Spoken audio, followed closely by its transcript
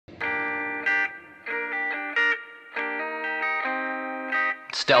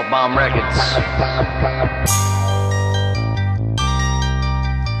Stealth Bomb Records.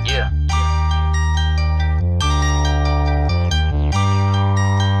 Yeah.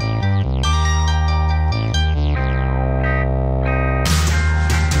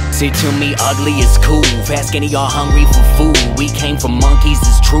 Say to me, ugly is cool. Fast skinny, y'all hungry for food. We came from monkeys,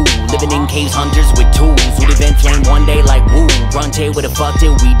 it's true. Living in caves, hunters with tools. Who'd event flame one day like woo. Grunted, what the fuck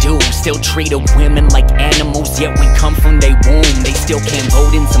did we do? Still treat women like animals, yet we come from their womb. They still can't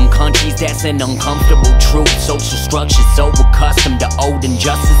vote in some countries, that's an uncomfortable truth. Social structure so accustomed to old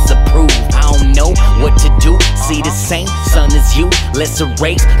injustice approved. I don't know what to do. See the same sun as you. Let's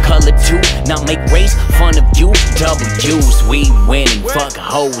erase color too. Not make race fun of you. W's, we winning. Fuck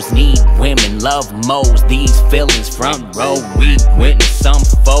hoes, need women, love moles. These feelings front row. We witness some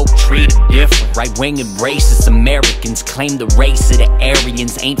folk treated different. Right-wing and racist Americans claim the race of the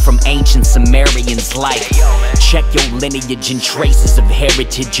Aryans ain't from ancient Sumerians. Like, check your lineage and traces of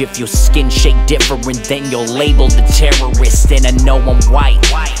heritage. If your skin shade different, then you're labeled a terrorist. And I know I'm white,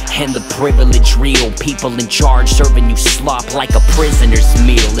 and the privilege real. People in charge serving you slop like a prisoner's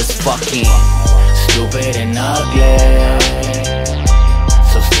meal. It's fucking stupid and ugly.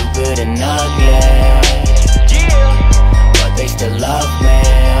 So stupid and ugly. But they still love me.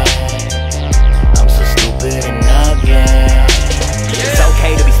 I'm so stupid and ugly. It's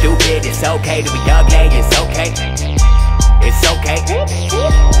okay to be stupid, it's okay to be ugly. It's okay. It's okay.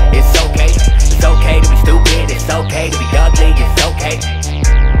 It's okay. It's okay to be stupid, it's okay to be ugly. It's okay.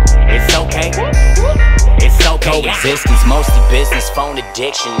 It's okay. It's okay. Coexistence, mostly business, phone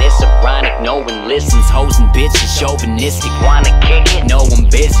addiction. It's ironic, no one listens. Hoes and bitches, chauvinistic, wanna kick it. No one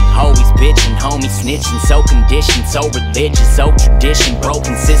busy, always bitching, homie snitching. So conditioned, so religious, so tradition,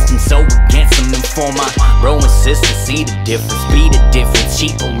 broken system, so against them. And for my growing sister, see the difference, be the difference.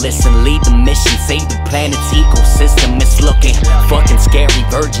 Sheeple listen, lead the mission, save the planet's ecosystem. It's looking fucking scary,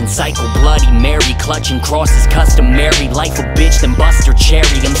 virgin cycle, bloody Mary, clutching crosses, customary. Life a bitch, then bust her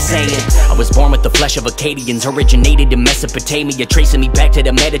cherry. I'm saying I was born with the flesh of Acadians, originated in Mesopotamia, tracing me back to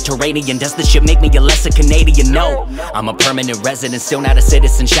the Mediterranean. Does this shit make me a lesser Canadian? No, I'm a permanent resident, still not a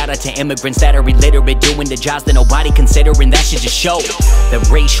citizen. Shout out to immigrants that are illiterate, doing the jobs that nobody considering. That shit just show that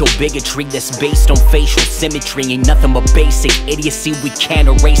racial bigotry that's based on facial symmetry ain't nothing but basic idiocy. We can't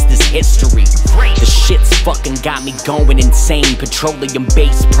erase this history. The shit's fucking got me going insane.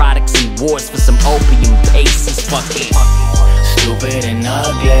 Petroleum-based products and wars for some opium paste. It's fucking stupid and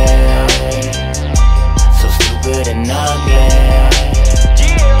ugly. So stupid and ugly.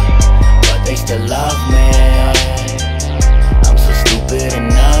 But they still love me. I'm so stupid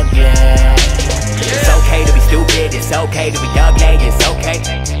and ugly. It's okay to be stupid, it's okay to be ugly. It's okay.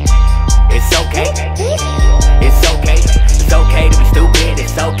 It's okay. It's okay. It's okay to be stupid,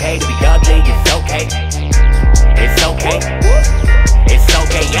 it's okay to be ugly. It's okay. It's okay. It's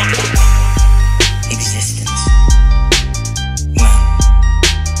okay, yeah. Existence. Well,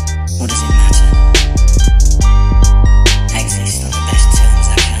 what does it matter? I exist on the best terms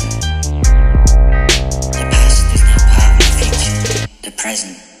I can. The past is now part of my future. The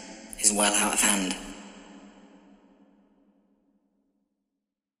present is well out of hand.